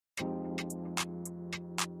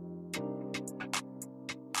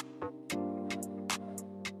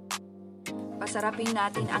Pasarapin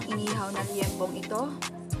natin ang inihaw na liempong ito.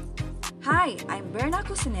 Hi, I'm Berna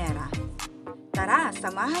Kusinera. Tara,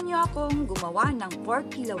 samahan niyo akong gumawa ng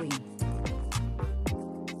pork kilawin.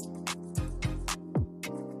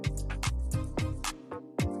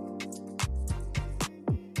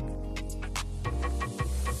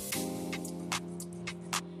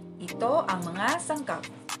 Ito ang mga sangkap.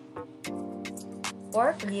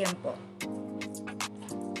 Pork liempo,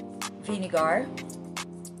 vinegar,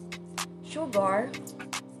 sugar,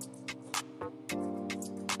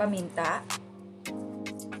 paminta,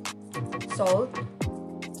 salt,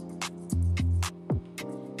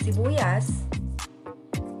 sibuyas,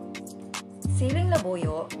 siling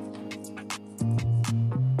labuyo,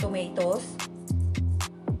 tomatoes,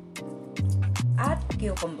 at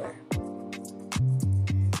cucumber.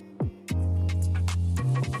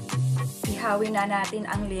 Ihawin na natin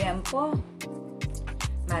ang liempo.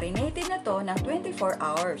 Marinated na to ng 24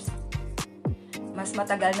 hours. Mas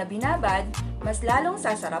matagal na binabad, mas lalong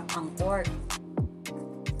sasarap ang pork.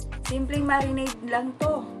 Simpleng marinade lang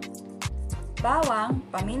to. Bawang,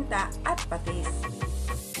 paminta, at patis.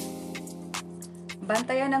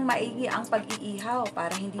 Bantayan ng maigi ang pag-iihaw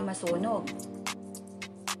para hindi masunog.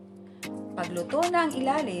 Pagluto na ang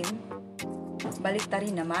ilalim,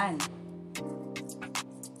 baliktarin naman.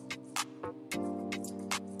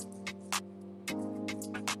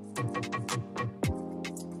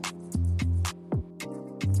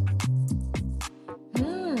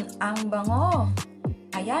 Ang bango!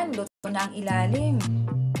 Ayan, luto na ang ilalim.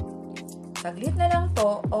 Saglit na lang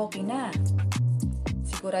to, okay na.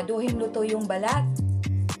 Siguraduhin luto yung balat.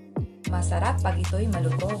 Masarap pag ito'y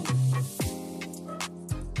malutong.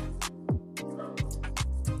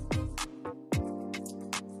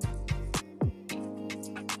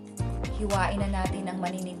 Hiwain na natin ng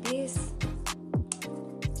maninipis.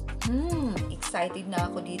 Excited na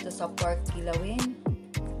ako dito sa pork kilawin.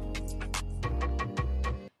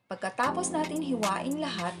 Pagkatapos natin hiwain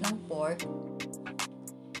lahat ng pork,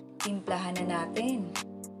 timplahan na natin.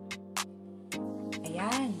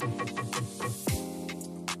 Ayan.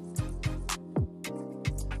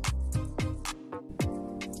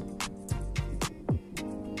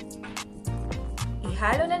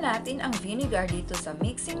 Ihalo na natin ang vinegar dito sa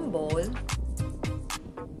mixing bowl,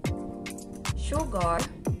 sugar,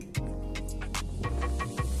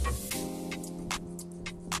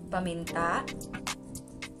 paminta,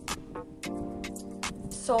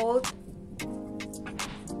 salt,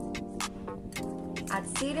 at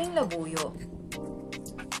siling labuyo.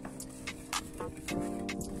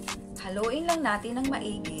 Haluin lang natin ng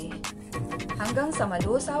maigi hanggang sa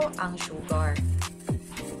malusaw ang sugar.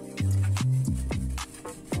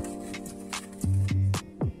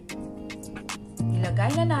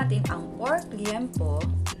 Ilagay na natin ang pork liempo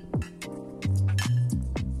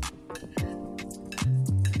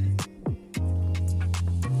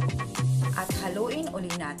at haluin uli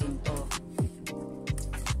natin to.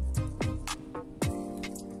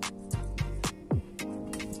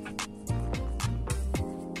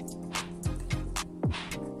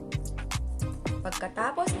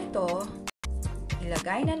 Pagkatapos nito,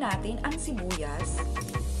 ilagay na natin ang sibuyas,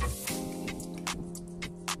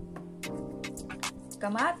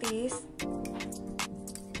 kamatis,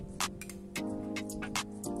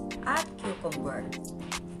 at cucumber.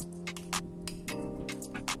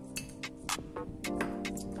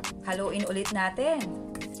 Haluin ulit natin.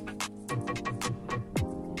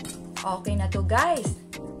 Okay na to guys.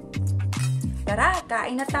 Tara,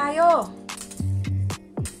 kain na tayo!